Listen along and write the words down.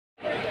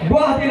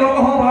গুৱাহাটী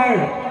লোকসভাৰ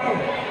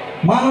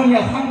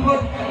মাননীয় সাংসদ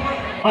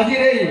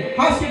আজিৰ এই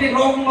সাংস্কৃতিক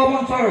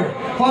ৰংগমঞ্চৰ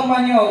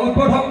সন্মানীয়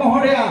উদ্বোধক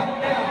মহোদয়া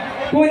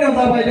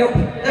কুইনজা বাইদেউক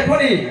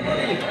এখনি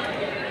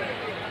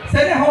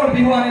চেনেহৰ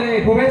বিহুৱানেৰে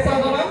শুভেচ্ছা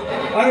জনাম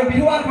আৰু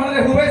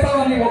বিহুৱানখনেৰে শুভেচ্ছা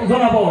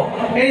জনাব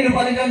এই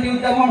ৰূপালী জয়ন্তী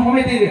উদযাপন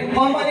সমিতিৰ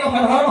সন্মানীয়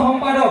সাধাৰণ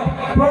সম্পাদক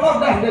প্ৰণৱ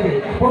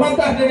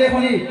দাসদেৱে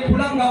এখনি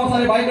ফুলাম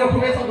গামোচাৰে বাইদেউক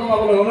শুভেচ্ছা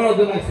জনাবলৈ অনুৰোধ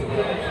জনাইছোঁ।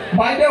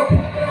 বাইদেউক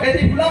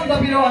এটি ফুলাম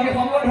জাপিৰেও আমি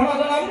সম্বৰ্ধনা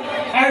জনাম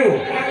আৰু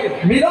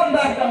মিলন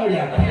দাস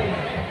ডাঙৰীয়াক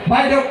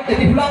বাইদেউক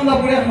এটি ফুলাম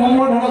জাপিৰে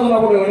সম্বৰ্ধনা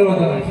জনাবলৈ অনুৰোধ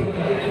জনাইছোঁ।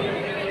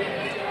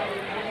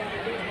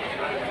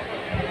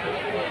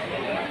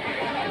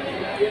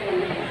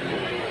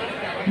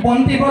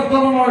 বন্তি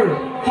প্ৰজ্বলনৰ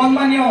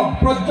সন্মানীয়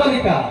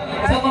প্ৰজ্বলিকা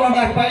চেতনা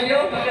দাস বাইদেউ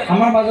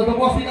আমাৰ মাজত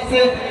উপস্থিত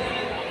আছে।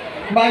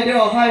 বাইদেউ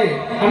অহাই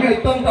আমি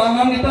অত্যন্ত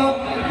আনন্দিত।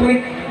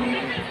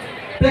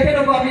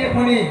 তেখেতকো আমি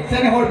এখনি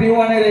চেনেহৰ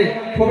বিহুৱানেৰে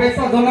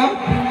শুভেচ্ছা জনাম।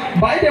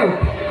 বাইদেউক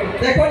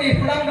এখনি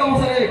ফুলাম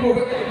গামোচাৰে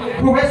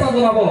শুভেচ্ছা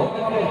জনাব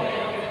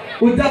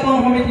উদযাপন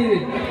সমিতিৰ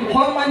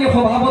সন্মানীয়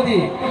সভাপতি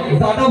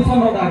যাদৱ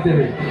চন্দ্ৰ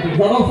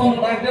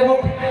দাসদেৱক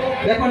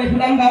এখনি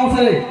ফুলাম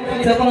গামোচাৰে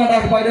চেতনা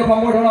দাস বাইদেউ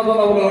সম্বৰ্ধনা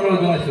জনাবলৈ অনুৰোধ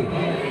জনাইছোঁ।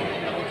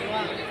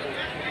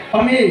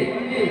 আমি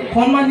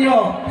সন্মানীয়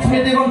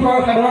স্মৃতিগ্ৰন্থৰ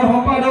সাধাৰণ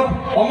সম্পাদক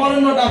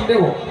অমৰেন্দ্ৰ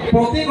দাসদেৱক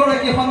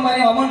প্ৰতিগৰাকী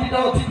সন্মানীয় আমন্ত্ৰিত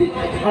অতিথি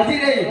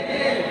আজিৰ এই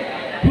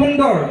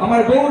সুন্দৰ আমাৰ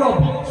গৌৰৱ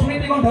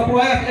স্মৃতিগ্ৰন্থ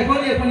প্ৰয়াস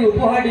এখনি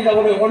উপহাৰ দি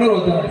যাবলৈ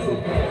অনুৰোধ জনাইছোঁ।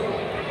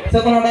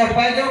 চেতনা দাস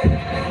বাইদেউক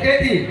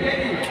এটি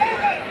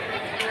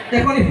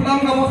এখনি ফুলাম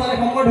গামোচাৰে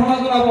সম্বৰ্ধনা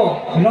জনাব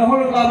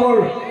নহৰু ক্লাবৰ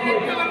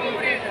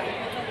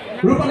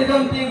ৰূপালী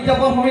জয়ন্তী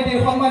উদযাপন সমিতিৰ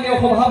সন্মানীয়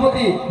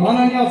সভাপতি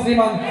মাননীয়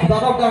শ্ৰীমান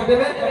যাদৱ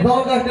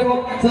দাসদেৱক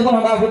চেতনা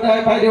দাস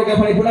বাইদেউক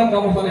এখনি ফুলাম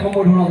গামোচাৰে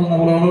সম্বৰ্ধনা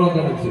জনাবলৈ অনুৰোধ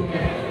জনাইছোঁ।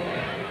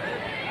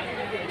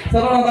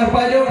 চেতনা দাস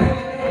বাইদেউক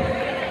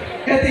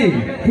এটি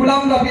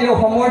ফুলাম জাপিৰে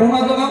সম্বৰ্ধনা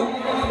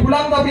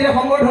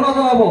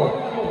জনাব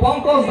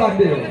পংকজ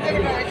দাসদেৱ।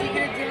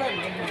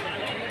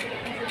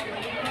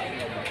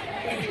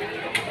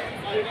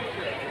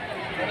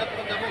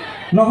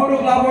 নহৰু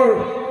ক্লাবৰ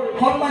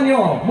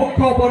সন্মানীয়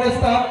মুখ্য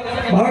উপদেষ্টা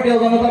ভাৰতীয়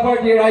জনতা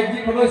পাৰ্টীৰ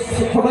ৰাজ্যিক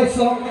সদস্য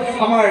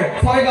আমাৰ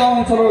ছয়গাঁও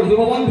অঞ্চলৰ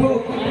যুৱবন্ধু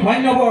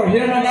মান্যবৰ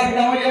হিৰণ্য দাস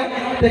ডাঙৰীয়া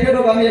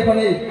তেখেতক আমি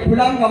এখনি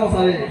ফুলাম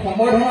গামোচাৰে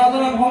সম্বৰ্ধনা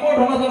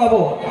জনাব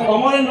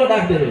অমৰেন্দ্ৰ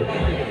দাসদেৱে।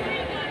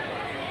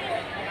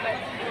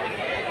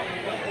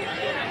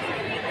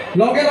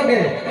 লগে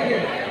লগে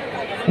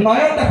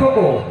নয়ন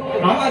দাসকো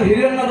আমাৰ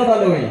হিৰণ্য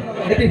দাদালৈ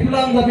এটি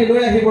ফুলাম জাপি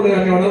লৈ আহিবলৈ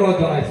আমি অনুৰোধ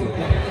জনাইছোঁ।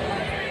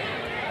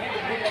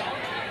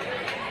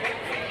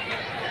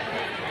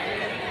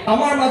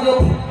 আমাৰ মাজত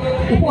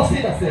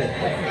উপস্থিত আছে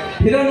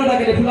হিৰণ্য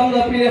দাকে ফুলাম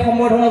জাপিৰে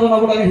সম্বৰ্ধনা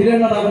জনাবলৈ আমি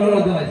হিৰণ্য দাক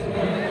অনুৰোধ জনাইছোঁ।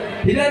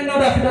 হিৰণ্য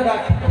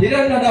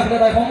দাস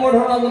দাদাই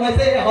সম্বৰ্ধনা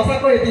জনাইছে।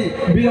 সঁচাকৈ এটি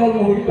বিৰল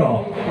মুহূৰ্ত।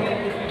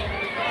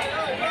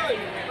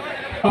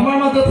 আমাৰ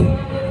মাজত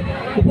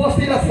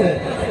উপস্থিত আছে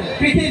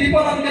কৃষি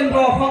বিপণন কেন্দ্ৰ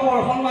অসমৰ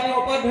সন্মানীয়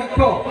উপাধ্যক্ষ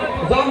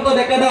জয়ন্ত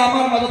ডেকাদা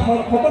আমাৰ মাজত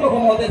সকলো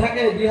সময়তে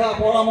থাকে। দিহা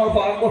পৰামৰ্শ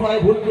আগবঢ়াই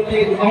ভুল ত্ৰুটি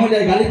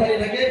আঙুলিয়াই গালি পাৰি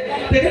থাকে।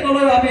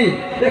 তেখেতলৈ আমি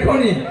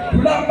এখনি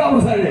ফুলাম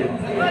গামোচাৰে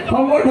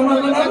সম্বৰ্ধনা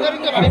জনাব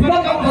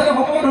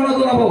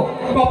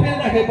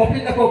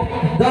কপিল দাসক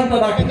জয়ন্ত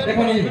দাস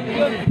এখনি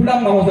ফুলাম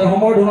গামোচাৰে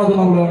সম্বৰ্ধনা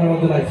জনাবলৈ অনুৰোধ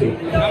জনাইছোঁ।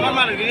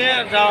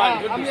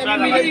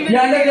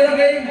 ইয়াৰ লগে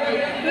লগে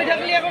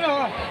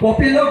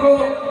কপিলকো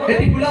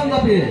এটি ফুলাম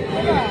জাপিৰে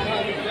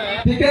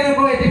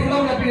ঠিকেনকৈ এটি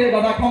ফুলাম জাপিৰে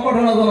দাদাক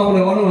সম্বৰ্ধনা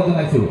জনাবলৈ অনুৰোধ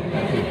জনাইছোঁ।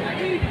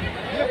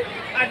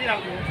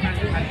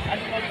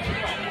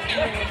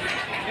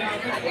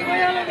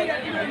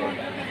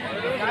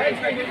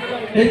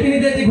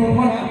 এইখিনিতে এটি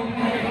ঘোষণা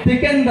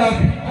টিকেন দাস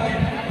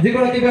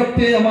যিগৰাকী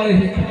ব্যক্তিয়ে আমাৰ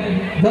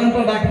জয়ন্ত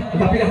দাস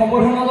জাপিৰে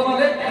সম্বৰ্ধনা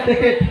জনালে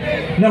তেখেত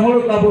নহৰু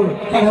ক্লাবৰ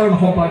সাধাৰণ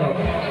সম্পাদক।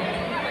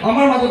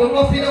 আমাৰ মাজত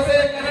উপস্থিত আছে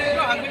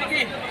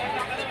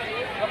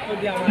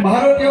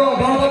ভাৰতীয়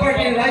জনতা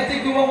পাৰ্টীৰ ৰাজ্যিক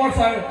যুৱ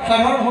মৰ্চাৰ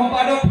সাধাৰণ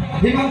সম্পাদক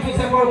হিমাংশু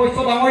শেখৰ বৈশ্য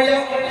ডাঙৰীয়া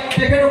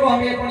তেখেতকো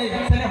আমি এখনি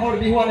চেনেহৰ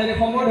বিহুৱানেৰে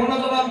সম্বৰ্ধনা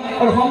জনাম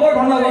আৰু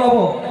সম্বৰ্ধনা জনাব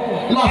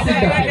লাচিত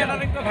দাসে।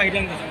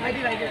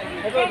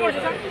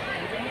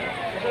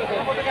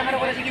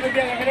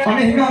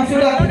 আমি হিমাংশু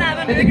দাস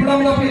এটি ফুলাম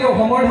জাপিৰে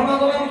সম্বৰ্ধনা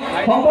জনাব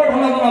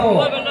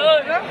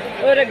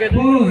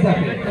পুৰুষ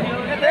দাসে।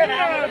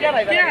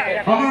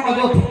 আমাৰ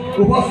মাজত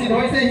উপস্থিত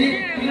হৈছেহি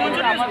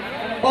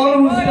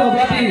অনুসূচিত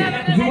জাতি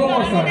যুৱ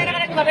মৰ্চাৰ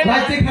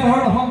ৰাজ্যিক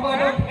সাধাৰণ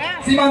সম্পাদক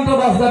সীমান্ত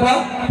দাস দাদা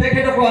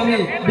তেখেতকো আমি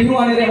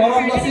বিহুৱানেৰে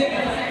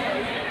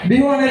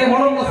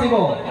মৰম যাচিব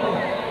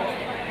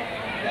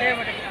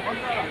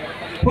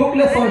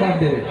শুক্লেশ্বৰ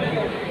দাসদেৱে।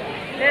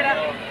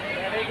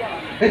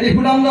 এটি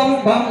ফুলাম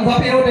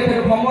জাপিৰেও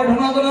তেখেতক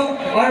সম্বৰ্ধনা জনাম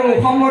আৰু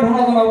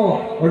সম্বৰ্ধনা জনাব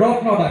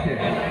ৰত্ন দাসে।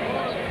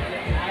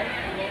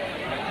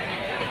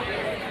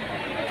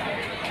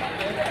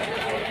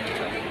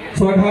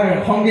 শ্ৰদ্ধাৰ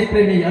সংগীত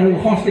প্ৰেমী আৰু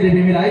সংস্কৃতি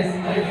প্ৰেমী ৰাইজ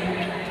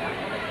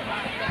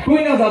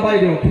কুইনজা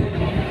বাইদেউক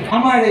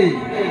আমাৰ এই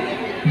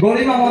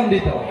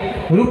গৰিমামণ্ডিত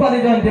ৰূপালী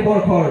জয়ন্তী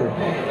বৰ্ষৰ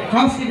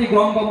সাংস্কৃতিক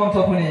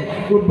ৰংগমঞ্চখনি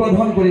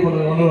উদ্বোধন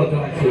কৰিবলৈ অনুৰোধ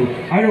জনাইছোঁ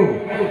আৰু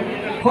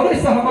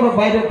সদস্যসকলক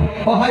বাইদেউক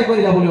সহায়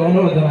কৰি যাবলৈ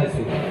অনুৰোধ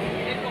জনাইছোঁ।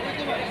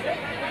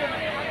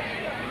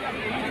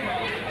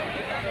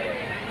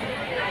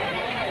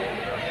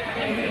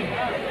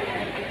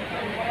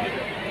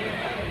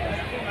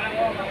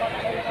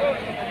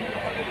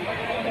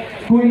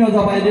 শুই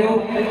নাযাওঁ বাইদেউ,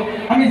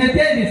 আমি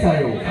যেতিয়াই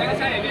বিচাৰোঁ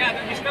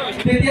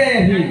তেতিয়াই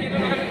আহি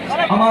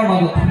আমাৰ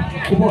মাজত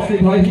উপস্থিত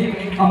হয়হি,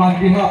 আমাক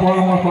দিহা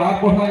পৰামৰ্শ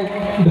আগবঢ়াই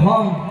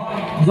ধন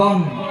জন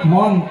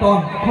মন তন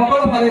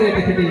সকলো ফালেৰে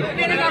তেখেতে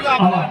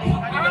আমাক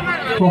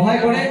সহায়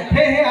কৰে।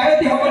 সেয়েহে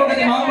আয়তীসকলক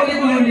আজি মাংগলিক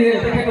মন্দিৰে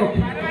তেখেতক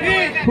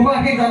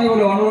সুভাষিক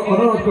জানিবলৈ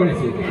অনুৰোধ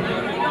কৰিছোঁ।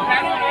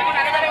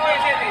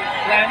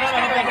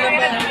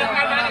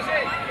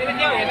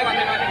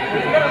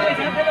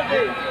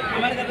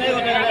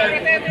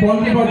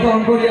 বন্তি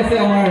প্ৰজ্বলন কৰি আছে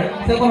আমাৰ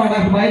চেতনা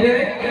দাস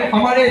বাইদেৱে।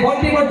 আমাৰ এই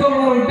বন্তি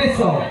প্ৰজ্বলনৰ উদ্দেশ্য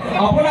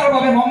আপোনাৰ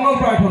বাবে মংগল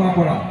প্ৰাৰ্থনা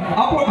কৰা।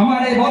 আমাৰ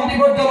এই বন্তি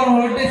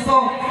প্ৰজ্বলনৰ উদ্দেশ্য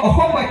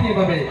অসমবাসীৰ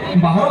বাবে,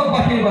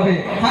 ভাৰতবাসীৰ বাবে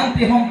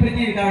শান্তি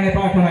সম্প্ৰীতিৰ কাৰণে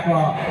প্ৰাৰ্থনা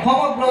কৰা।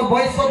 সমগ্ৰ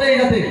বৈশ্বতেই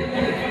যাতে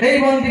এই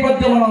বন্তি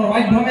প্ৰজ্বলনৰ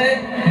মাধ্যমেৰে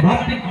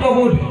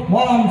ভাতৃত্ববোধ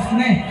মৰম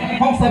স্নেহ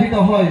সংস্থাপিত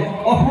হয়,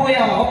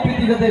 অসমীয়া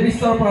অপ্ৰীতি যাতে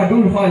বিশ্বৰ পৰা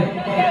দূৰ হয়,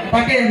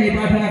 তাকে আমি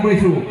প্ৰাৰ্থনা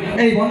কৰিছোঁ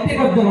এই বন্তি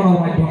প্ৰজ্বলনৰ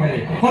মাধ্যমেৰে।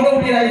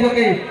 সদৌতি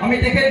ৰাইজকে আমি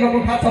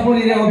তেখেতলোকক হাত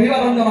চাপৰিৰে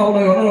অভিবাদন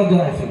জনাবলৈ অনুৰোধ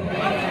জনাইছোঁ।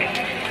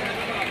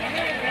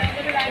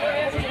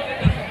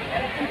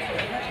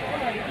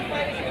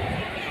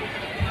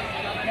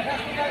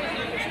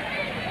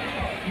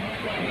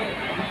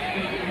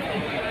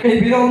 এই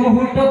বিৰল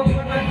মুহূৰ্তত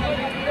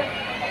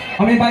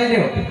আমি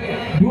বাইদেউ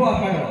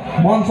দুআষাৰ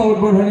মঞ্চ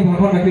উদ্বোধনী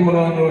ভাষণ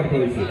ৰাখিবলৈ অনুৰোধ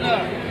কৰিছোঁ।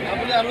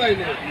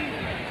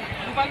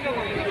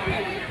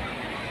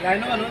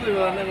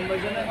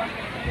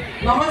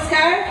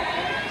 নমস্কাৰ।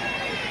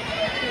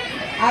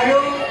 আৰু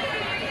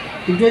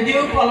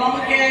যদিও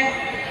পলমকৈ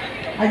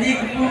আজি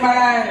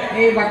কুকুৰমাৰাৰ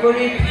এই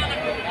বাকৰিত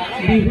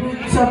বিহু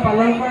উৎসৱ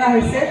পালন কৰা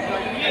হৈছে,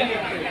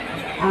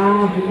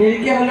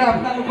 দেৰিকৈ হ'লেও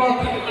আপোনালোকক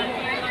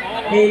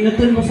এই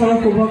নতুন বছৰৰ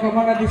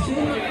শুভকামনা দিছোঁ।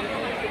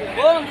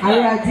 আৰু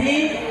আজি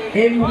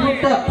এই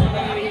মুহূৰ্তত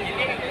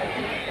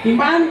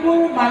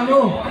ইমানবোৰ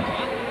মানুহ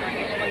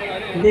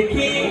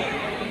দেখি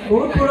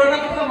বহুত পুৰণা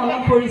কথা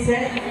মনত পৰিছে।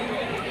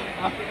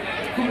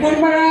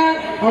 কুকুৰমাৰা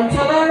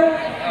অঞ্চলৰ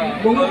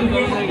বহুত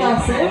বিশেষত্ব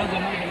আছে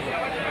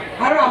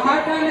আৰু আমাৰ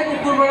কাৰণে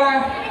কুকুৰমাৰা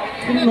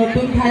কোনো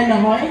নতুন ঠাই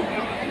নহয়।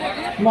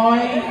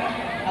 মই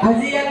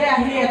আজি ইয়ালৈ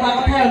আহি এটা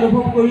কথাই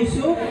অনুভৱ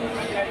কৰিছোঁ,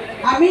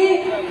 আমি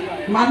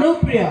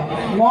মানুহপ্ৰিয়,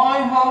 মই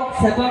হওক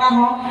চেতনা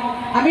হওক,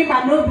 আমি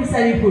মানুহ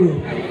বিচাৰি ফুৰোঁ।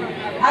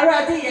 আৰু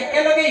আজি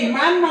একেলগে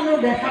ইমান মানুহ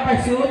দেখা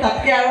পাইছোঁ,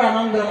 তাতকৈ আৰু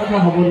আনন্দৰ কথা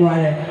হ'ব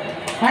নোৱাৰে,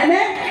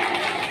 হয়নে?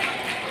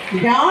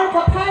 গাঁৱৰ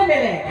কথাই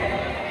বেলেগ।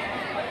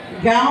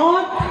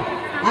 গাঁৱত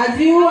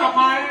আজিও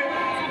আমাৰ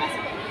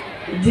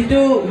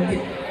যিটো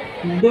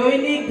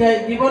দৈনিক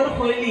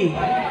জীৱনশৈলী,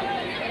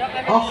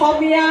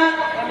 অসমীয়া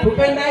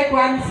ভূপেন দাই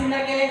কোৱা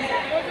নিচিনাকৈ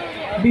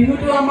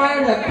বিহুটো আমাৰ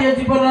জাতীয়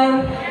জীৱনৰ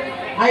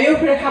আয়ুস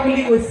ৰেখা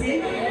বুলি কৈছিল।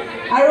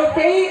 আৰু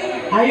সেই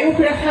আয়ুস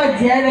ৰেখা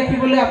জীয়াই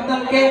ৰাখিবলৈ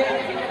আপোনালোকে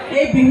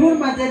এই বিহুৰ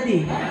মাজেদি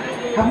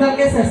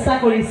আপোনালোকে চেষ্টা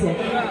কৰিছে।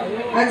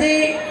 আজি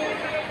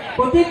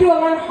প্ৰতিটো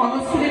আমাৰ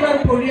সংস্কৃতিবান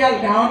পৰিয়াল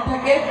গাঁৱত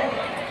থাকে।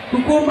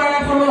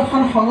 কুকুৰমাৰাখনো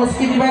এখন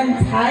সংস্কৃতিবান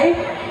ঠাই।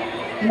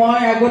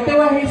 মই আগতেও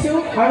আহিছোঁ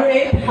আৰু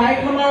এই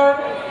ঠাইখনৰ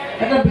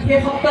এটা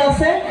বিশেষত্ব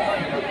আছে।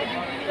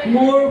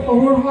 মোৰ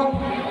শহুৰহঁত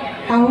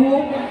শাহু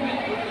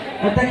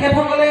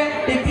তেখেতসকলে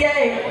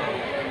তেতিয়াই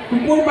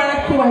কুকুৰমাৰাত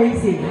খুব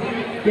আহিছিল।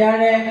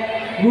 ইয়াৰে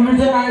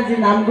গুৰুজনাৰ যি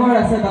নামঘৰ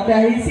আছে তাতে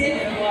আহিছিল।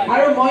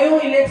 আৰু ময়ো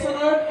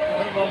ইলেকশ্যনৰ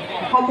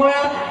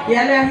সময়ত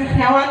ইয়ালৈ আহি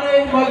সেৱা লৈ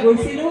মই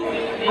গৈছিলোঁ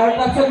আৰু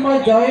তাৰপিছত মই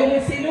জয়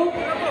হৈছিলোঁ।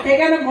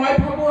 সেইকাৰণে মই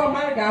ভাবোঁ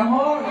আমাৰ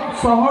গাঁৱৰ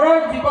চহৰৰ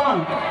জীৱন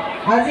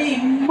আজি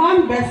ইমান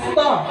ব্যস্ত,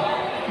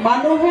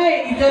 মানুহে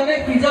ইজনে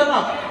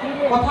সিজনক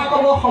কথা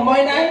ক'ব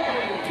সময় নাই।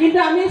 কিন্তু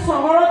আমি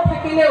চহৰত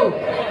থাকিলেও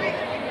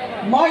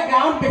মই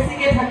গাঁৱত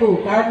বেছিকৈ থাকোঁ,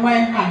 কাৰণ মই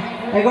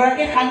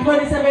এগৰাকী সাংসদ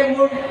হিচাপে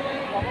মোৰ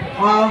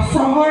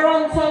চহৰ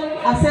অঞ্চল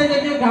আছে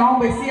যদিও গাঁও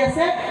বেছি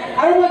আছে।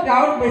 আৰু মই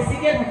গাঁৱত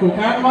বেছিকৈ থাকোঁ,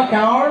 কাৰণ মই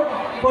গাঁৱৰ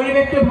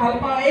পৰিৱেশটো ভাল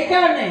পাওঁ।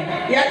 এইকাৰণে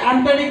ইয়াত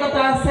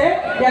আন্তৰিকতা আছে,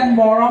 ইয়াত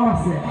মৰম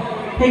আছে।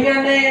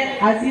 সেইকাৰণে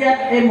আজি ইয়াত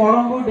এই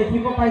মৰমবোৰ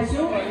দেখিব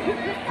পাইছোঁ।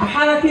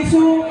 আশা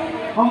ৰাখিছোঁ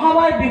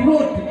অহাবাৰ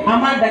বিহুত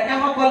আমাৰ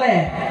ডেকাসকলে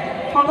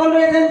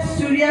সকলোৱে যেন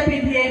চুৰিয়া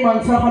পিন্ধি এই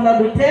মঞ্চখনত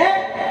উঠে,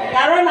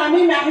 কাৰণ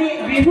আমি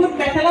বিহুত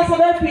মেখেলা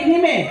চাদৰ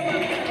পিন্ধিমেই।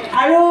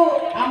 আৰু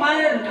আমাৰ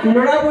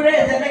ল'ৰাবোৰে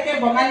যেনেকৈ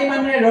বঙালী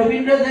মানুহে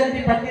ৰবীন্দ্ৰ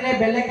জয়ন্তী পাতিলে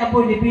বেলেগ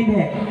কাপোৰ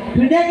নিপিন্ধে,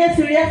 ধুনীয়াকৈ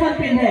চুৰিয়াখন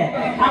পিন্ধে।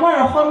 আমাৰ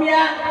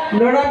অসমীয়া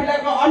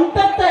ল'ৰাবিলাকক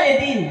অন্তত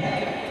এদিন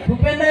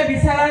ভূপেন দাই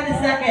বিচৰাৰ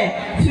নিচিনাকৈ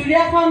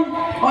চুৰিয়াখন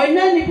অন্য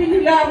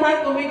নিপিন্ধিলেও আমাৰ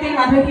কমিটিৰ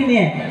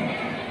মানুহখিনিয়ে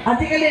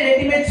আজিকালি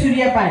ৰেডিমেড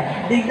চুৰিয়া পায়,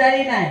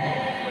 দিগদাৰী নাই,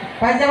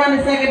 পাইজামা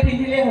নিচিনাকৈ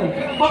পিন্ধিলেই হ'ল।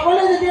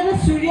 সকলোৱে যদি এটা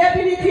চুৰিয়া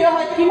পিন্ধি থিয়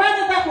হয় কিমান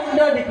এটা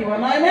সুন্দৰ দেখিব,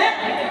 নহয়নে?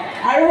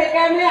 আৰু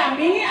সেইকাৰণে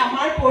আমি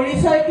আমাৰ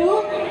পৰিচয়টো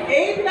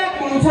এইবিলাক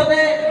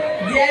মঞ্চতে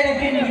জীয়াই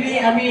ৰাখিম বুলি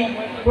আমি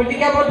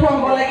প্ৰতিজ্ঞাবদ্ধ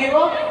হ'ব লাগিব।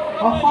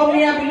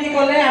 অসমীয়া বুলি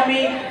ক'লে আমি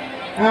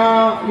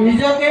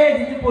নিজকে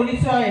যিটো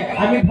পৰিচয়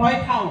আমি ভয়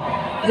খাওঁ,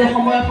 যে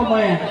সময়ে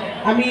সময়ে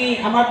আমি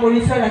আমাৰ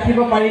পৰিচয় ৰাখিব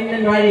পাৰিম নে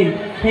নোৱাৰিম।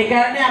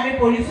 সেইকাৰণে আমি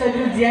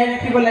পৰিচয়টো জীয়াই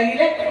ৰাখিব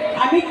লাগিলে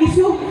আমি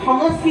কিছু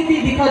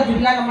সংস্কৃতিৰ দিশত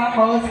যিবিলাক আমাৰ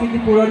সংস্কৃতি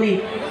পুৰণি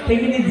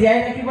সেইখিনি জীয়াই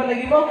ৰাখিব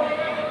লাগিব।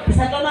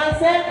 চেতনা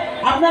আছে,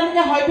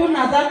 আপোনালোকে হয়তো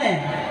নাজানে,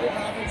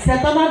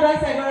 চেতনা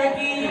দাস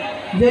এগৰাকী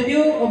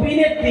যদিও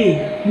অভিনেত্ৰী,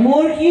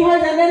 মোৰ কি হয়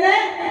জানেনে?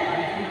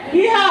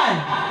 কি হয়?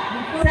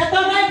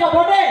 চেতনাই ক'ব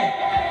দে,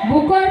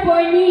 বুকৰ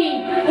বৈনী।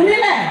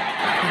 শুনিলে?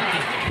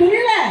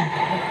 শুনিলে?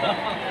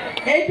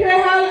 এইটোৱে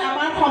হ'ল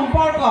আমাৰ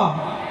সম্পৰ্ক।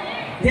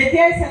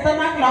 যেতিয়াই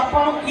চেতনাক লগ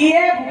পাওঁ,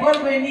 কিয়ে বুকৰ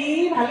বৈনী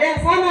ভালে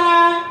আছা না?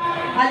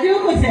 আজিও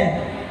কৈছে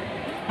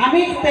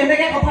আমি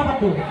তেনেকৈ কথা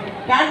পাতোঁ,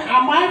 কাৰণ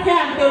আমাৰ সেই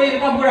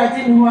আন্তৰিকতাবোৰ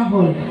আজি নোহোৱা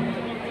হ'ল।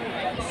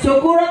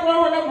 চকুৰ আঁতৰ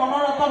হ'লে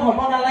মনৰ আঁতৰ হ'ব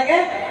নালাগে,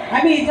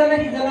 আমি ইজনে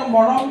সিজনক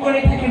মৰম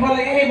কৰি থাকিব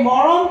লাগে। সেই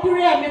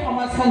মৰমটোৰে আমি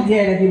সমাজখন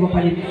জীয়াই ৰাখিব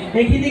পাৰিম।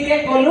 এইখিনিকে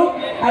ক'লোঁ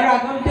আৰু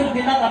আগন্তুক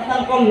দিনত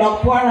আপোনালোকক লগ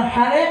পোৱাৰ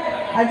আশাৰে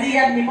আজি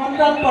ইয়াত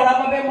নিমন্ত্ৰণ কৰাৰ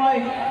বাবে মই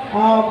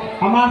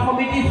আমাৰ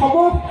সমিতিৰ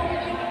সমূহ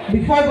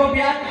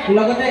বিষয়ববীয়াক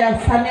লগতে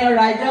স্থানীয়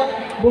ৰাইজক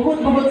বহুত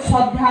বহুত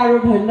শ্ৰদ্ধা আৰু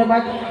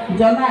ধন্যবাদ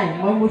জনাই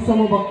মই মোৰ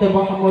চমু বক্তব্য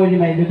সামৰণি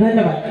মাৰিলোঁ।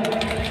 ধন্যবাদ।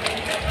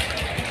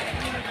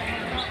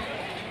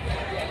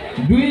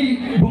 দুই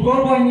বুকৰ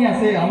বৈনী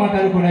আছে, আমাক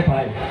আৰু কোনে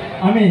পায়।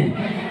 আমি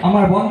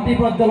আমাৰ বন্তি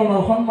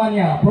প্ৰজ্বলনৰ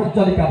সন্মানীয়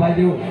প্ৰজ্বলিকা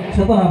বাইদেউ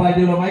চেতনা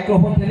বাইদেউলৈ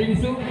মাইক্ৰফোন ঠেলি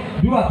দিছোঁ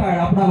দুআষাৰ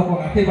আপোনালোকক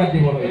আশীৰ্বাদ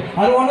দিবলৈ।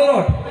 আৰু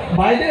অনুৰোধ,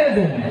 বাইদেৱে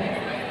যেন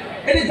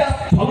এটি জাষ্ট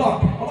ঝলক,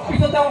 অলপ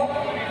পিছত তেওঁ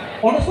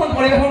অনুষ্ঠান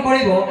পৰিৱেশন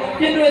কৰিব,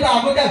 কিন্তু এটা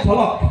আগতীয়া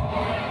ঝলক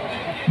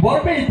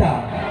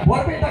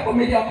বৰপেটা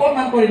কমিটি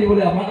অকণমান কৰি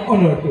দিবলৈ আমাক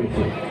অনুৰোধ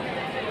কৰিছোঁ।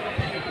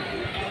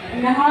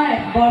 নহয়,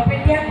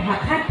 বৰপেটীয়া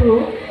ভাষাটো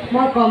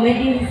মই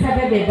কমেডি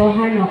হিচাপে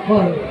ব্যৱহাৰ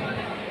নকৰোঁ,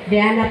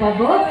 বেয়া নাপাব।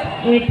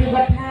 এইটো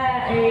কথা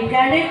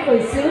এইকাৰণেই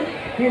কৈছোঁ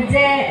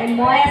যে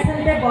মই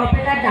আচলতে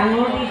বৰপেটাত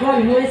ডাঙৰ দীঘল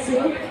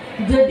হৈছোঁ,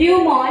 যদিও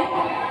মই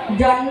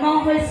জন্ম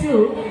হৈছোঁ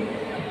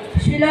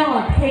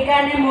শ্বিলঙত,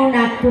 সেইকাৰণে মোৰ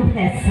নাকটো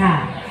ফেঁচা।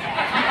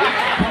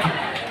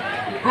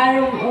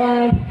 আৰু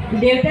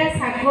দেউতাই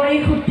চাকৰি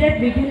সূত্ৰে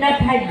বিভিন্ন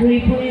ঠাইত ঘূৰি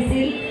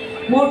ফুৰিছিল।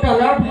 মোৰ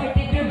তলৰ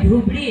ভাইটিটো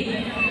ধুবুৰীত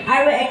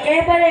আৰু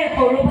একেবাৰে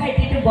সৰু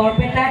ভাইটিটো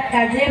বৰপেটাত।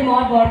 কাজে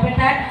মই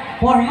বৰপেটাত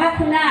পঢ়া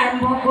শুনা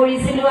আৰম্ভ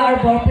কৰিছিলোঁ। আৰু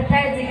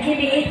বৰপেটাৰ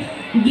যিখিনি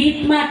গীত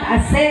মাত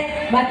আছে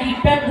বা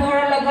কীৰ্তন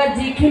ঘৰৰ লগত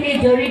যিখিনি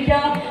জড়িত,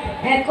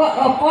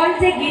 অকল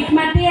যে গীত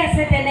মাতেই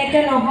আছে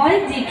তেনেকৈ নহয়,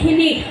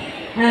 যিখিনি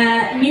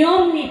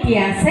নিয়ম নীতি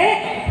আছে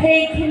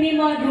সেইখিনি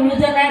মই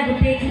গুৰুজনাৰ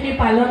গোটেইখিনি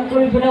পালন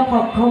কৰিবলৈ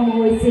সক্ষম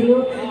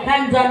হৈছিলোঁ।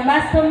 কাৰণ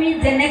জন্মাষ্টমী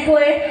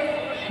যেনেকৈ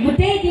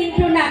গোটেই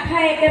দিনটো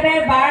নাখাই একেবাৰে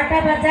 12টা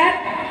বজাত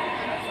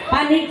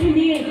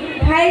পানীখিনি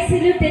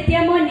খাইছিলোঁ,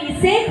 তেতিয়া মই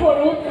নিজেই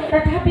কৰোঁ,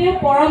 তথাপিও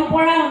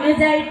পৰম্পৰা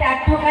অনুযায়ী তাত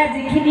থকা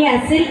যিখিনি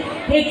আছিল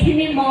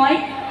সেইখিনি মই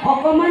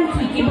অকণমান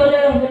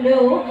শিকিবলৈ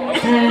হ'লেও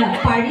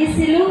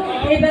পাৰিছিলোঁ।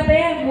 সেইবাবে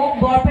মোক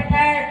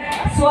বৰপেটাৰ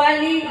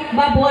ছোৱালী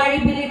বা বোৱাৰী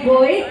বুলি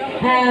কৈ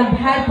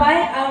ভাল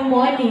পায় আৰু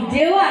মই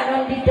নিজেও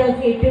আনন্দিত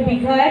সেইটো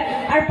বিষয়ত।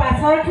 আৰু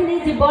পাছৰখিনি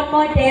জীৱন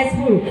মই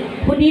তেজপুৰ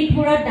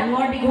শোণিতপুৰত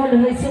ডাঙৰ দীঘল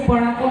হৈছোঁ,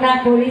 পঢ়া শুনা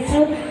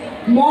কৰিছোঁ।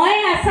 মই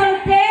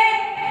আচলতে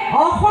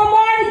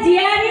অসমৰ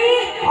জীয়াৰী,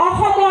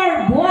 অসমৰ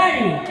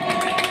বোৱাৰী।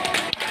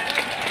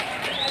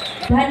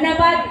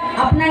 ধন্যবাদ।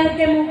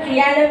 আপোনালোকে মোক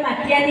ইয়ালৈ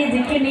মাতি আনি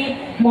যিখিনি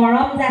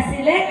মৰম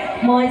যাচিলে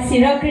মই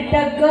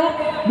চিৰকৃতজ্ঞ।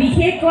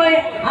 বিশেষকৈ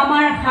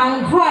আমাৰ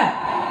সাংসদ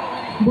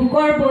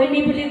বুকৰ বৈনী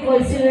বুলি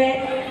কৈছোঁৱে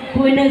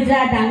কুইনুজা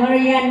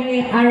ডাঙৰীয়ানী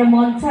আৰু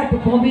মঞ্চত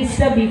উপবিষ্ট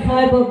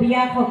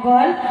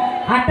বিষয়ববীয়াসকল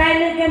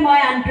আটাইলৈকে মই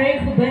আন্তৰিক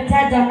শুভেচ্ছা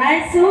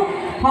জনাইছোঁ।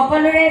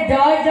 সকলোৰে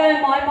জয় জয়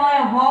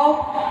ময় হওক।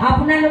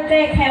 আপোনালোকে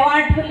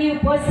সেৱাৰ থলী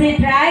উপস্থিত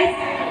ৰাইজ,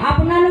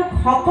 আপোনালোক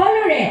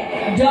সকলোৰে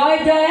জয়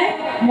জয়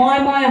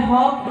ময়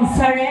হওক।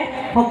 ঈশ্বৰে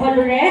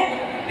সকলোৰে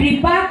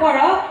কৃপা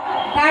কৰক।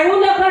 কাৰো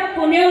লগত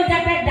কোনেও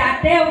যাতে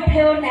দাঁতে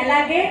উঠেও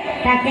নেলাগে,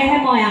 তাকেহে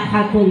মই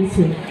আশা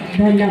কৰিছোঁ।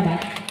 ধন্যবাদ।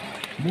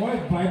 মই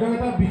বাইদেউক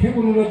এটা বিশেষ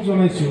অনুৰোধ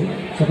জনাইছোঁ,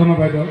 চেতনা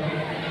বাইদেউ,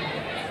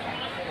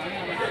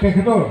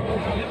 তেখেতৰ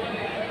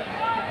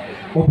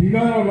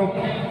অভিনয়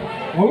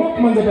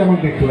অলপমান যাতে আমাক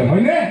দেখুৱায়,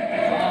 হয়নে?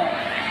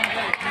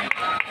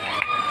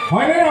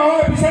 হয়নে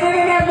নহয়?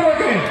 বিচাৰেনে নাই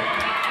আপোনালোকে?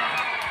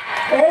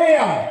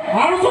 এইয়া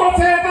আৰু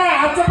আছে এটা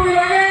হাত চাপৰি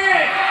লাগে।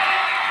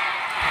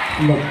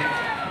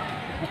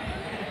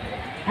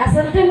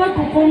 আচলতে মই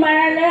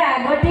কুকুৰমাৰালৈ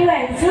আগতেও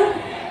আহিছোঁ।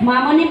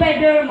 মামণি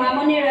বাইদেউৰ,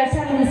 মামণি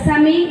ৰয়ছম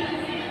গোস্বামী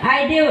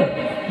আইদেউৰ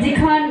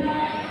যিখন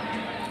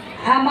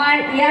আমাৰ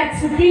ইয়াত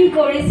শ্বুটিং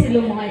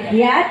কৰিছিলোঁ মই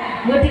ইয়াত,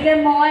 গতিকে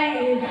মই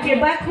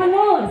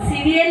কেইবাখনো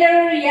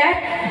চিৰিয়েলৰো ইয়াত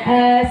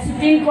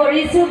শ্বুটিং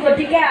কৰিছোঁ।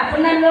 গতিকে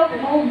আপোনালোক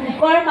মোৰ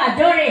বুকৰ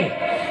মাজৰে,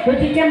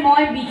 গতিকে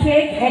মই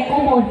বিশেষ একো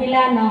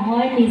মহিলা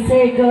নহয়।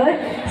 নিশ্চয়কৈ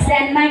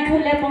ষ্টেণ্ড মাইক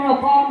হ'লে মোৰ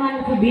অকণমান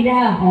সুবিধা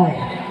হয়।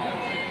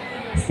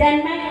 ষ্টেণ্ড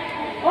মাইক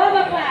অ'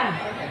 বাপা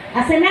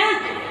আছে না?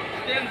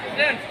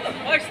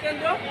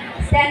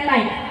 ষ্টেণ্ড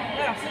মাইক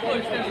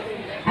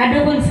আদু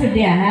বলছোঁ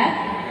দিয়া। হা,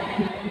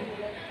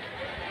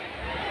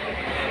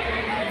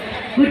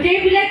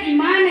 গোটেইবিলাক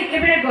ইমান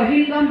একেবাৰে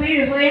গহীন গম্ভীৰ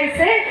হৈ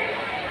আছে।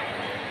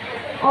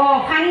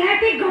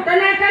 সাংঘাতিক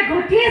ঘটনা এটা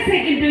ঘটি আছে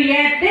কিন্তু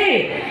ইয়াত দেই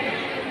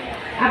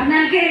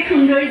আপোনালোকে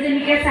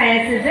সুন্দৰীজনীকে চাই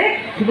আছে যে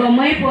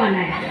গমেই পোৱা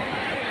নাই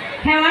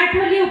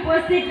সেৱাৰথলী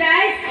উপস্থিত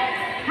ৰাইজ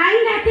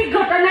সাংঘাতিক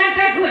ঘটনা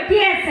এটা ঘটি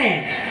আছে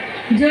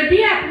যদি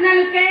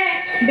আপোনালোকে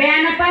বেয়া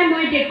নাপায়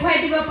মই দেখুৱাই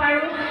দিব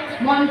পাৰোঁ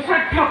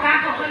মঞ্চত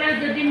থকাসকলে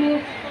যদি মোক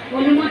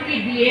অনুমতি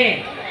দিয়ে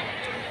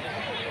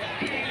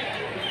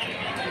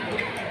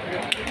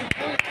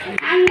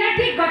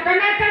সাংঘাতিক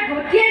ঘটনা এটা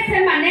ঘটি আছে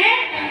মানে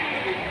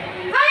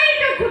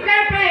এইটো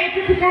খুঁটাৰ পৰা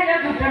এইটো খুঁটালৈ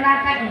ঘটনা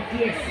এটা ঘটি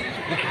আছে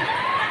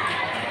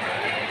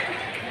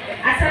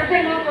আচলতে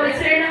মই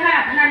কৈছোঁৱেই নহয়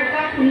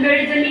আপোনালোকক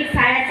সুন্দৰীজনীক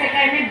চাই আছে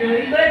কাৰণে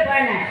ধৰিবই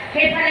পৰা নাই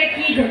সেইফালে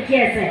কি ঘটি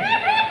আছে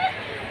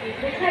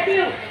দেখাই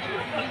দিওঁ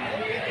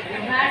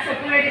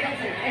চকুৰে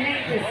দেখিছে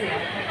এনেকৈ কৈছে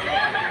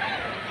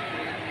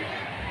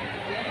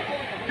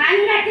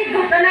সাংঘাতিক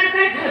ঘটনা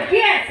এটা ঘটি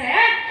আছে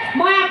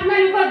মই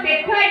আপোনালোকক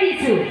দেখুৱাই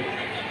দিছোঁ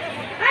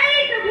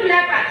এইটো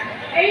খোলাৰ পৰা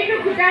এইটো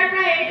খুঁটাৰ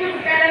পৰা এইটো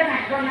খুঁটালৈ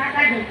ঘটনা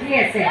এটা ঘটি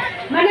আছে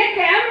মানে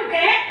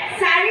তেওঁলোকে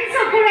 4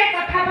 চকুৰে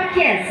কথা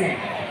পাতি আছে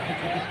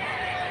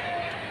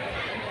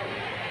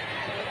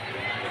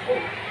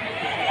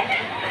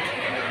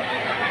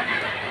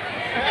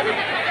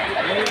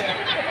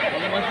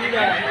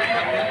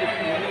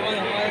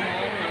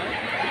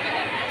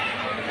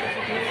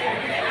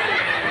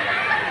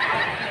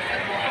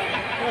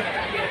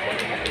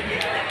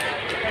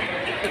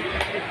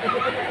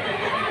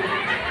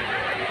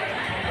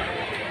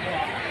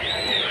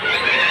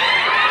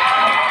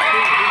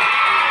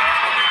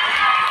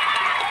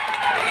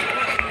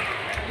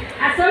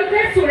আচলতে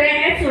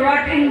চোৰেহে চোৰৰ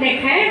ঠেং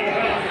দেখায়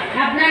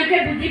আপোনালোকে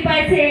বুজি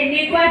পাইছে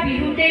এনেকুৱা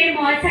বিহুতেই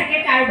মই চাগে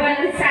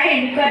কাৰোবালৈ চাই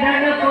এনেকুৱা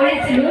ধৰণৰ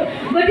কৰিছিলোঁ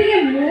গতিকে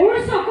মোৰ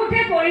চকুতে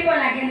পৰিব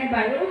লাগেনে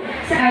বাৰু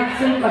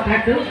চাওকচোন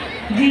কথাটো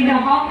যি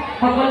নহওক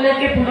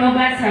সকলোকে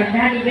পুনৰবাৰ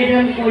শ্ৰদ্ধা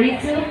নিবেদন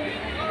কৰিছোঁ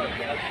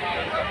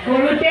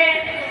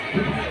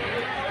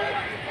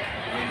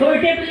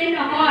সৰুতে বুলি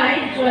নহয়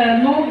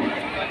মোক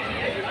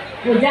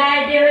পূজা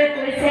আইদেৱে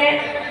কৈছে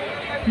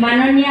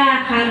মাননীয়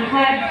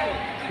সাংসদ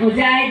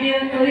পূজা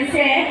আইদেৱে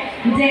কৈছে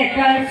যে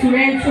তই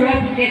চুৰেণ চোৰৰ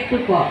পিতেকটো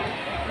ক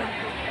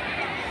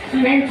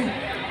চুৰেণ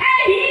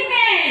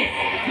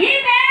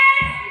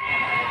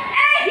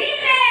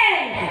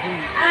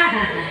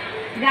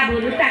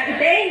গাভৰু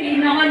থাকোঁতে সি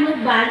নহয় মোক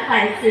ভাল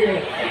পাইছিলে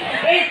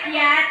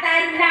এতিয়া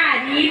তাৰ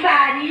নাৰী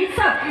বাৰী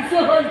চব কিছু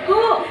হ'লতো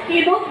সি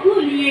মোক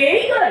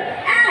ভুলিয়েই গ'ল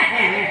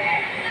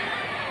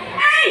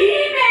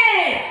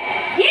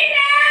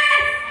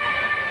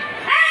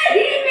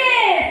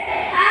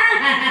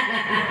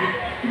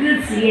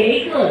গুচিয়েই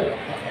গ'ল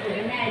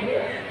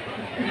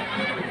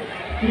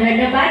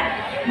ধন্যবাদ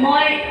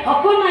মই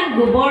অকণমান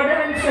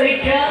গোবৰ্ধন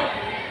চৰিত্ৰ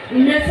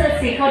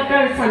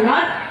 1976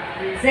 চনত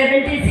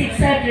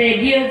 76ত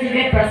ৰেডিঅ'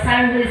 যোগে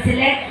প্ৰচাৰ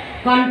হৈছিলে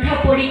কণ্ঠ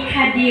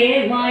পৰীক্ষা দিয়ে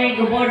মই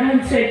গোবৰ্ধন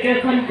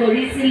চৰিত্ৰখন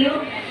কৰিছিলোঁ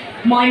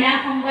মইনা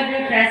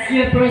সংবাদত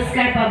ৰাষ্ট্ৰীয়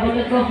পুৰস্কাৰ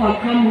পাবলৈকো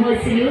সক্ষম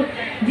হৈছিলোঁ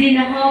যি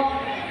নহওক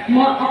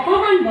মই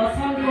অকণমান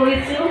বচন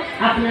কৰিছোঁ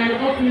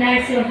আপোনালোকক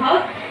শুনাইছোঁ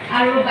হওক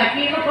আৰু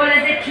বাকীসকলে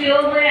যে থিয়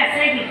হৈ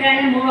আছে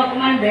সেইকাৰণে মোৰ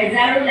অকণমান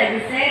বেজাৰো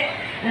লাগিছে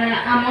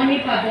আমনি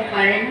পাব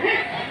পাৰে নহয়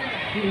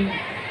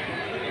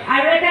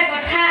আৰু এটা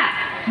কথা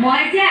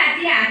মই যে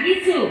আজি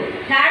আহিছোঁ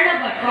তাৰ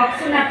লগত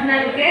কওকচোন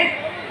আপোনালোকে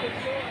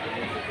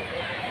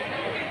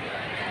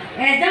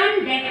এজন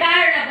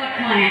ডেকাৰ লগত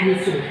মই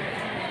আহিছোঁ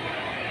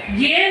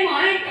যিয়ে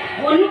মই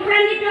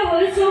অনুপ্ৰাণিত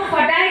হৈছোঁ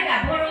সদায়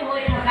গাভৰু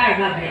হৈ থকাৰ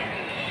বাবে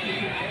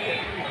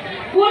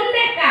কোন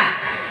ডেকা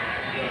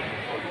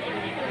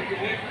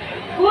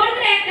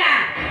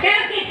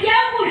তেওঁ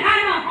কেতিয়াও বুঢ়া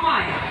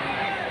নহয়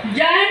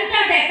জয়ন্ত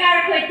ডেকাৰ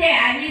সৈতে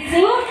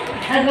আহিছোঁ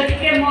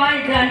গতিকে মই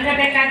জয়ন্ত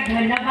ডেকাক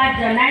ধন্যবাদ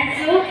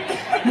জনাইছোঁ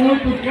মোৰ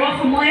পুত্ৰ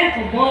সময়ে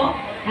হ'ব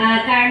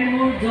কাৰণ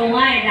মোৰ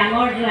জোঁৱাই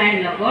ডাঙৰ জোঁৱাইৰ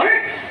লগৰ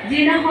যি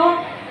নহওক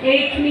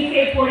এইখিনি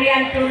সেই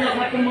পৰিয়ালটোৰ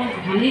লগতো মোৰ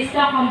ঘনিষ্ঠ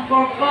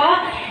সম্পৰ্ক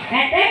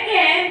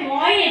এতেকে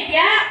মই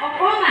এতিয়া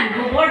অকণমান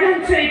গোবৰ্ধন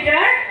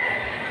চৰিত্ৰৰ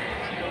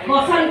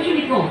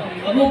বচনখিনি কওঁ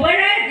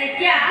গোবৰে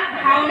যেতিয়া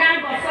ভাওনাৰ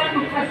বচন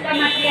মুখস্থ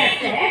মাতি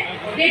আছে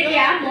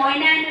তেতিয়া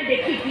মইনাইনো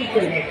দেখি কি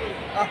ক'লে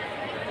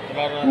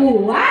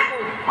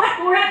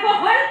তোৰ আকৌ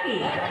হ'ল কি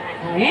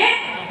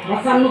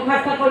বচন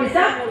মুখস্থ কৰিছ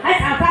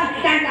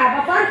শিকান গা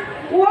বচন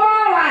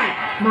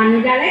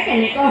মানুহডালে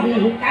কেনেকৈ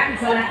হুহুকা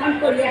পিছলাখন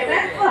কৰি আছে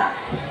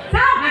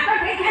চাওঁ হাতত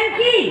সেইখন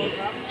কি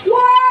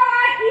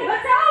কি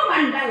হৈছে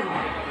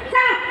মানুহডালৰ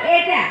চাওঁ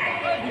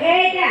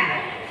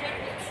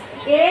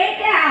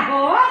এইটা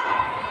আহক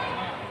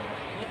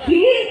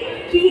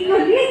কি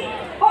কলি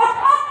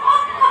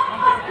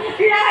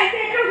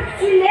ৰাইজে তোক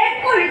চিলেক্ট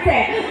কৰিছে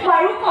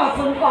বাৰু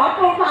কচোন ক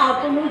তোৰ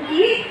ভাওটোনো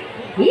কি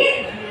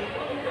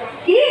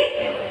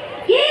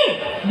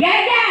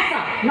আছ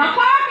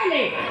নকৰ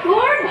কেলে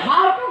তোৰ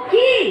ভাওটো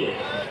কি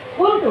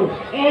কোনটো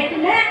এইটো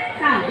নে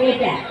চাওঁ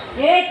এইটো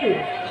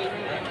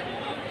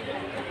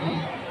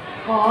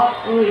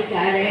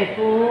তাৰে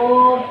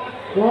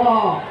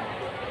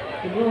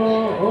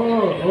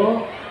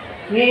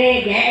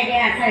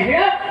আছে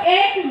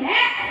এইটো নে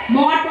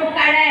মটো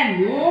কাৰে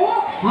মোৰ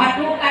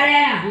হটো কাৰে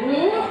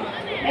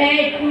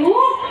এইটো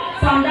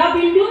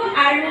চন্দ্ৰবিন্দু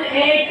আৰু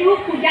এইটো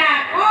পূজা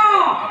ক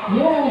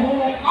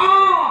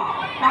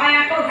তই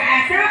আকৌ গাই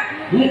আছ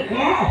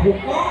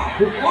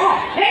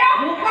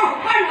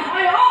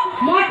নহয় অ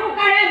মই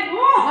টোকাৰে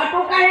মোৰ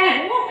হটোকাৰে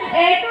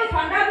এইটো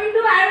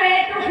চন্দ্ৰবিন্দু আৰু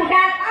এইটো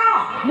পূজা ক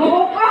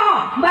মোক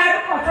বাৰু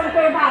পচন্দ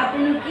কৰিব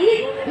আপুনি কি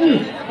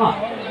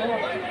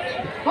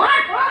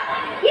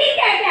কি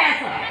গাই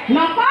আছ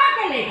নকওঁ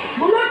কেলে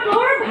বোলো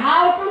তোৰ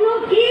ভাওটোনো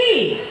কি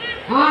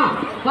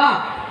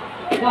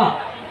ক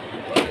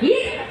কি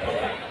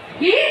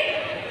কি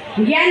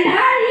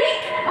জ্ঞানধাৰী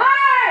ঐ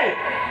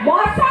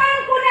বচন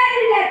কোনে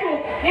দিলে তোক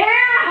হে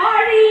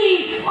হৰি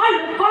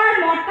লোকৰ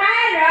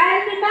মতাই ৰয়েল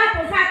বীমা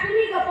পোচাক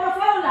পিন্ধি গপচ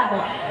ওলাব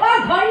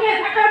ঘৈণীয়ে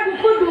ঘাটৰ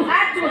বুকু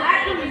দুহাত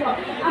তুলিব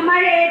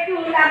আমাৰ এইটো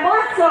ওলাব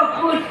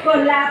চকুত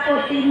কলা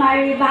পতি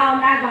মাৰি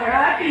ভাওনা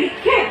ঘৰত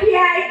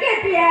খেপিয়াই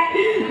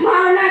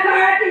ভাওনা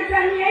ঘৰত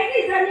ইজনীয়ে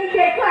সিজনীক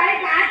দেখুৱাই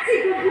গাত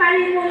চিকুট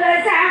মাৰি মোলৈ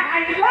চাহ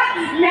হাৰিব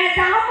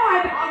নেযাওঁ মই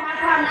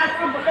ভাওনা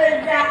চাবলৈ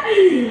যাওঁ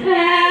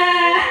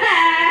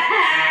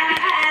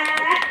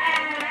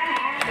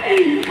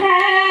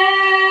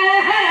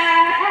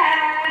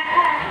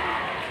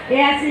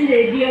এয়া আছিল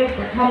ৰেডিঅ'ৰ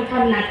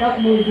প্ৰথমখন নাটক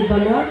মোৰ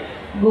জীৱনৰ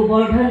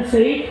গোবৰ্ধন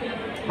চৰিত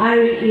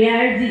আৰু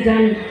ইয়াৰ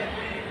যিজন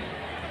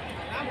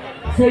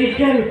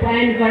চৰিত্ৰ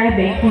ৰূপায়ণ কৰা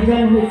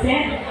ব্যক্তিজন হৈছে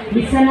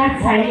বিশ্বনাথ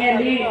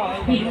চাৰিআলিৰ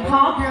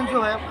শিক্ষক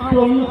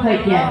তৰুণ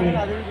শইকীয়াদেৱ।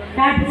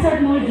 তাৰপিছত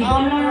মোৰ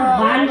জীৱনৰ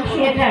বান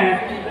থিয়েটাৰত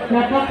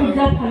নটসূৰ্য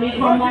ফণী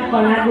শৰ্মাৰ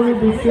কলাগুৰু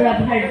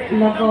বিষ্ণুৰাভাৰ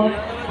লগত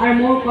আৰু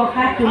মোৰ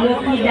ককা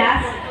তুলসী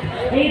দাস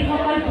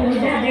এইসকল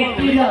পুৰুষা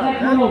ব্যক্তিৰ লগত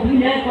মোৰ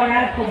অভিনয়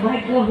কৰাৰ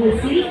সৌভাগ্য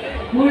হৈছিল।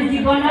 মোৰ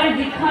জীৱনৰ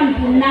যিখন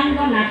পূৰ্ণাংগ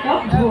নাটক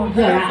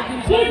ভোগজৰা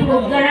সেই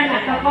ভোগজৰা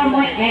নাটকৰ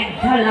মই এক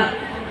ঝলক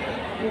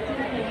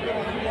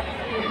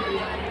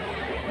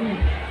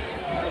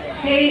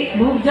সেই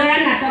ভোগজৰা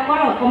নাটকৰ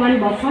অকণমান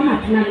বচন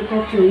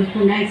আপোনালোকক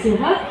শুনাইছোঁ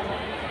হওক।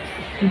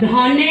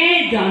 ধনে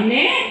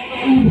জনে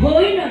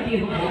উভৈ নদী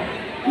হ'ব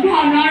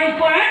ধনৰ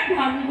ওপৰত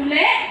ধন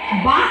বোলে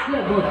বাস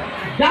ল'ব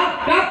ডক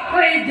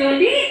ডককৈ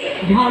জ্বলি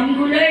ধন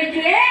বোলৈ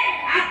দিয়ে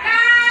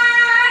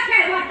আকাশে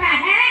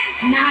বতাহে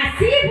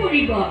নাচি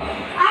ফুৰিব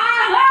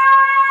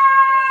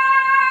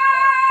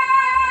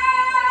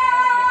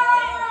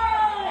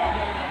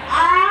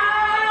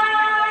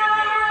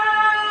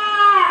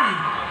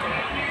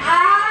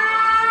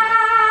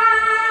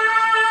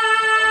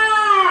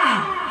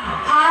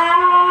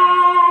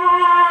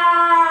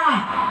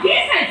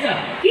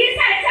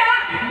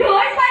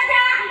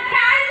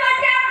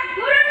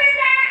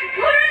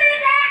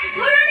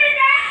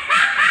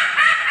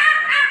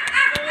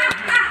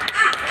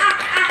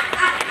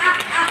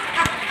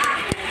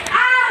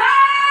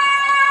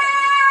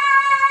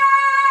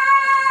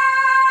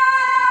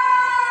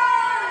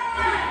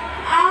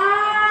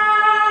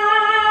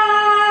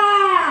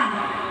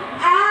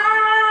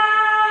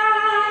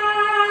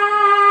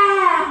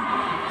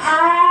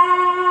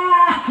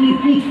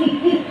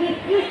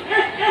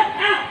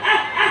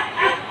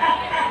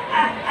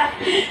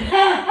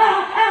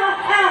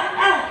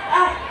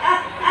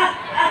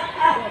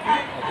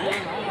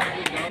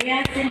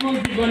মোৰ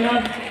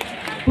জীৱনত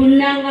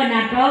পূৰ্ণাংগ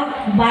নাটক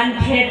বান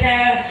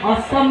থিয়েটাৰ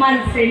অষ্টমমান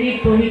শ্ৰেণীত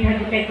পঢ়ি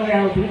থাকোঁতে কৰা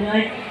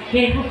অভিনয়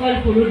সেইসকল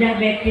পুৰুষা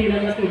ব্যক্তিৰ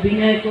লগত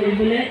অভিনয়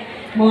কৰিবলৈ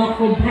মই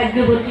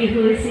সৌভাগ্যৱতী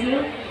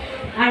হৈছিলোঁ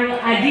আৰু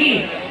আজি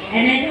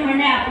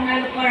এনেধৰণে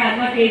আপোনালোকৰ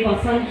আগত এই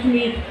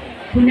বচনখিনি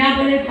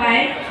শুনাবলৈ পাই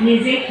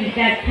নিজে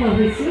কৃতাৰ্থ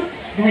হৈছোঁ।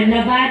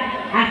 ধন্যবাদ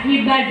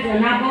আশীৰ্বাদ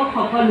জনাব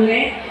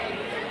সকলোৱে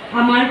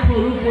আমাৰ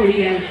সৰু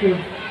পৰিয়ালটো।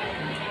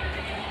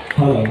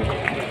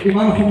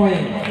 ইমান সময়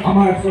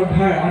আমাৰ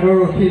শ্ৰদ্ধাৰ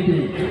আদৰৰ শিল্পী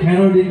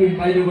মেলডি কুইন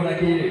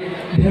বাইদেউগৰাকীৰ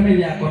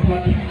ধেমেলীয়া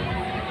কথাত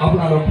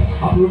আপোনালোক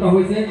আপ্লুত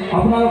হৈছে।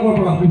 আপোনালোকৰ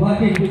পৰা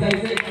শুভাশীষ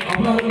বিচাৰিছে,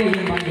 আপোনালোকে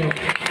যেন বাইদেউ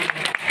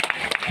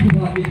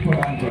শুভাশীষ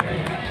প্ৰদান কৰে।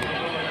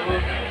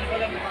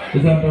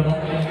 দাদা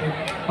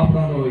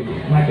আপোনালৈ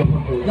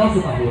মাইক্ৰফোনটো জাষ্ট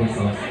এটা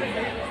হৈছে।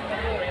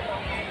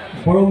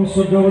 পৰম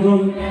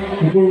শ্ৰদ্ধাভাজন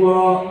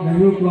কুকুৰমৰা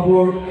নেহৰু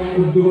ক্লাবৰ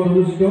উদ্যোগত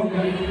অনুষ্ঠিত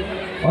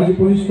আজি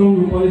 ২৫তম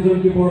ৰূপালী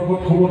জয়ন্তী বৰ্ষত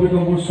সমবেত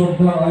মোৰ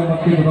শ্ৰদ্ধাৰ আই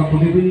মাতৃ তথা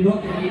সুধীবৃন্দ,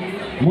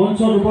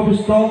 মঞ্চত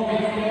উপবিষ্ট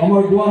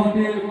আমাৰ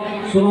গুৱাহাটীৰ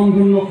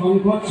স্বনামধন্য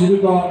সাংসদ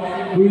শ্ৰীযুতা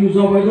কুইন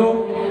ওজা বাইদেউ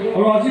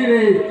আৰু আজিৰ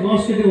এই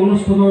সাংস্কৃতিক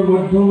অনুষ্ঠানৰ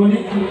মধ্যমণি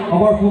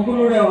আমাৰ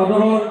সকলোৰে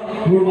আদৰৰ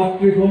মোৰ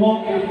মাতৃসম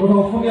তথা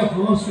অসমীয়া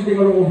সাংস্কৃতিক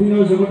আৰু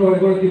অভিনয় জগতৰ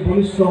এগৰাকী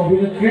বলিষ্ঠ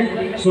অভিনেত্ৰী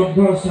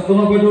শ্ৰদ্ধাৰ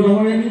চেতনা বাইদেউ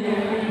ডাঙৰীয়ানী,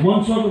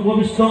 মঞ্চত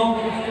উপবিষ্ট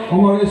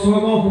আমাৰ এই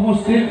ছয়গাঁও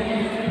সমষ্টিৰ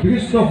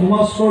বিশিষ্ট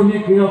সমাজকৰ্মী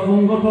ক্ৰীড়া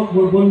সংগঠক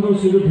মোৰ বন্ধু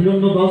শ্ৰীযুত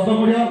ধীৰেন্দ্ৰ দাস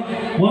ডাঙৰীয়া,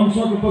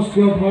 মঞ্চত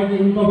উপস্থিত ভাৰতীয়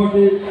জনতা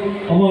পাৰ্টীৰ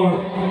আমাৰ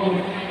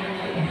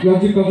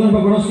ৰাজ্যিক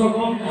কাৰ্যনিৰ্বাহী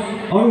সদস্যগণ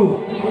আৰু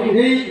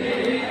এই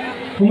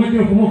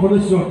সমিতিৰ সমূহ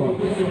সদস্যসকল,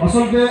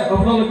 আচলতে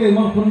আপোনালোকে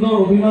ইমান সুন্দৰ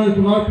অভিনয়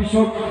শুনাৰ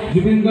পিছত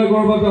জুবিন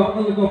গাৰ্গৰ বাবে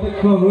আপোনালোকে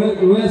অপেক্ষা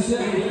ৰৈ আছে।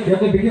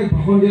 ইয়াতে বিশেষ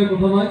ভাষণ দিয়াৰ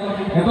কথা নাই।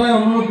 এটাই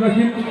অনুৰোধ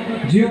ৰাখিম,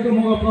 যিহেতু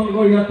মোক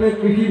আপোনালোকৰ ইয়াতে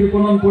কৃষি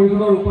বিপণন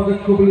পৰিষদৰ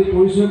উপাধ্যক্ষ বুলি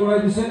পৰিচয় কৰাই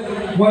দিছে,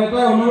 মই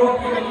এটাই অনুৰোধ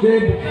যে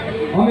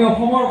আমি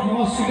অসমৰ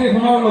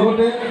সংস্কৃতিখনৰ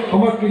লগতে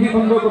আমাৰ কৃষি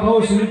খণ্ডৰ কথাও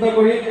চিন্তা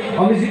কৰি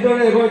আমি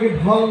যিদৰে এগৰাকী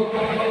ভাল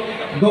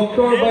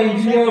ডক্টৰ বা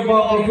ইঞ্জিনিয়াৰ বা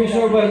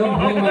প্ৰফেচৰ বা এজন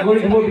ভাল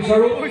নাগৰিক হ'ব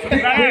বিচাৰোঁ,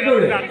 ঠিক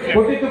সেইদৰে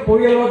প্ৰতিটো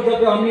পৰিয়ালত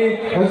যাতে আমি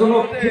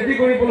এজনক খেতি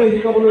কৰিবলৈ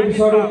শিকাবলৈ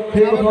বিচাৰোঁ,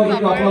 সেই কথা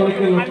যাতে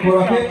আপোনালোকে লক্ষ্য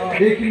ৰাখে।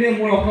 এইখিনিয়ে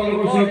মোৰ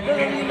আপোনালোকৰ ওচৰত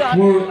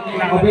মোৰ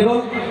আবেদন।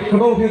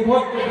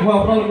 শেষত মই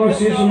আপোনালোকৰ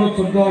শ্ৰীচৰণত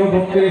শ্ৰদ্ধা আৰু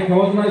ভক্তিৰে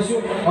সেৱা জনাইছোঁ,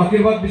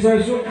 আশীৰ্বাদ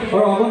বিচাৰিছোঁ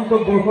আৰু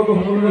আগন্তুক বৰ্ষটো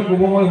সকলোৰে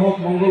শুভময় হওক,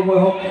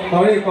 মংগলময় হওক,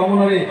 তাৰে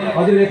কামনাৰে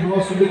আজিৰ এই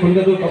সাংস্কৃতিক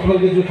সন্ধ্যাটোত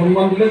আপোনালোকে যি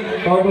সন্মান দিলে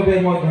তাৰ বাবে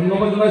মই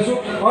ধন্যবাদ জনাইছোঁ।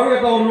 আৰু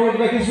এটা অনুৰোধ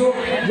ৰাখিছোঁ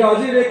যে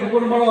আজিৰ এই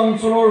কুকুৰমাৰা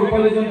অঞ্চলৰ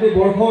ৰূপালী জয়ন্তী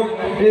বৰ্ষৰ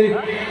এই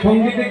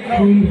সংগীতিক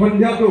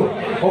সন্ধ্যাটো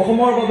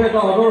অসমৰ বাবে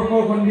এটা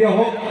আদৰ্শৰ সন্ধিয়া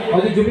হওক।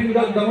 আজি জুবিন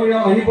গাৰ্গ ডাঙৰীয়া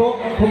আহিব,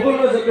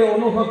 সকলোৱে যাতে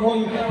অনুশাসন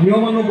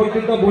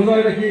নিয়মানুবৰ্তিতা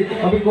বজাই ৰাখি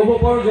আমি ক'ব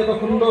পাৰোঁ যে এটা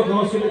সুন্দৰ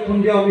সাংস্কৃতিক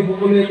সন্ধিয়া আমি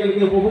সকলোৱে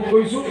একেলগে উপভোগ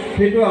কৰিছোঁ।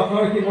 সেইটোৱে আশা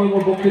ৰাখি মই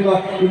মোৰ বক্তৃতা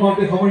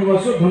ইমানতে সামৰি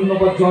মাৰিছোঁ।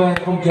 ধন্যবাদ। জয়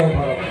অসম, জয়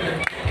ভাৰত।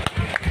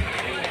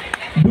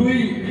 দুই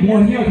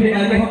মহীয়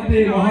নাৰী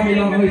শক্তিৰ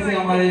মহামিলন হৈছে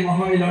আমাৰ এই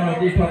মহামিলনৰ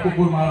তীৰ্থ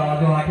কুকুৰমাৰা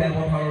ৰাজহুৱা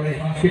খেলপথাৰৰ এই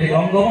সাংস্কৃতিক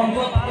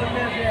ৰংগমঞ্চত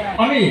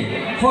আমি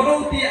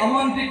সদৌতি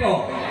আমন্ত্ৰিত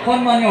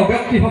সন্মানীয়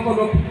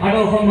ব্যক্তিসকলক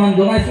আদৰ সন্মান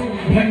জনাইছোঁ।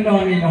 ধন্য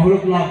আমি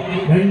নহৰুক লাভ,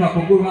 ধন্য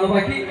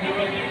কুকুৰমাৰাবাসী।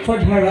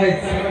 শ্ৰদ্ধাৰ ৰাইজ,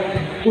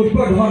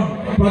 উদ্বোধন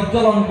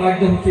প্ৰজ্বলন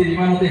কাৰ্যসূচীৰ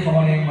ইমানতে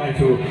সামৰণি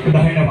মাৰিছোঁ।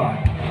 ধন্যবাদ।